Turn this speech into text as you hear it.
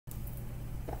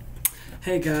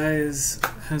Hey guys,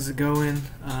 how's it going?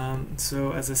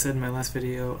 So as I said in my last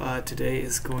video, today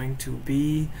is going to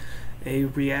be a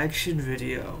reaction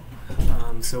video.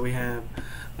 So we have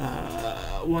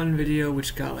one video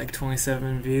which got like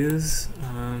 27 views,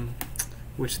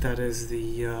 which that is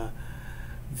the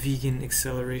vegan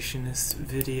accelerationist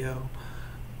video.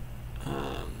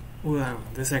 Well,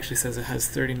 this actually says it has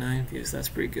 39 views. That's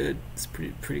pretty good. It's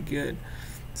pretty good.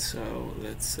 So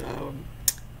let's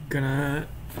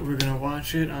we're gonna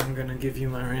watch it. I'm gonna give you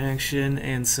my reaction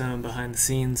and some behind the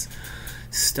scenes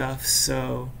stuff.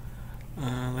 So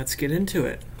let's get into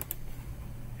it.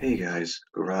 Hey guys,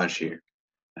 Garage here.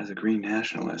 As a green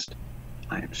nationalist,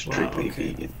 I am strictly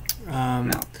okay. vegan. Um,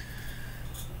 Now,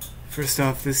 First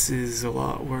off, this is a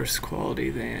lot worse quality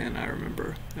than I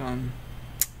remember.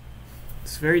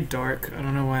 It's very dark. I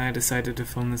don't know why I decided to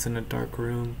film this in a dark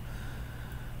room.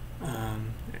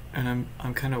 And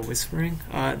I'm kind of whispering.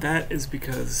 That is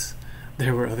because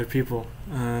there were other people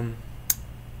in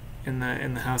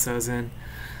the house I was in.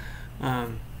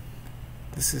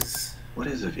 This is what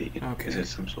is a vegan? okay. Is it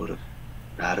some sort of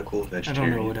radical I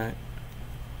vegetarian? don't know what I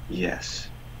Yes.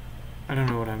 I don't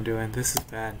know what I'm doing. This is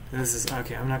bad. This is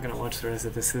okay. I'm not gonna watch the rest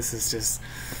of this. This is just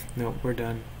no. We're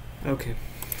done. Okay.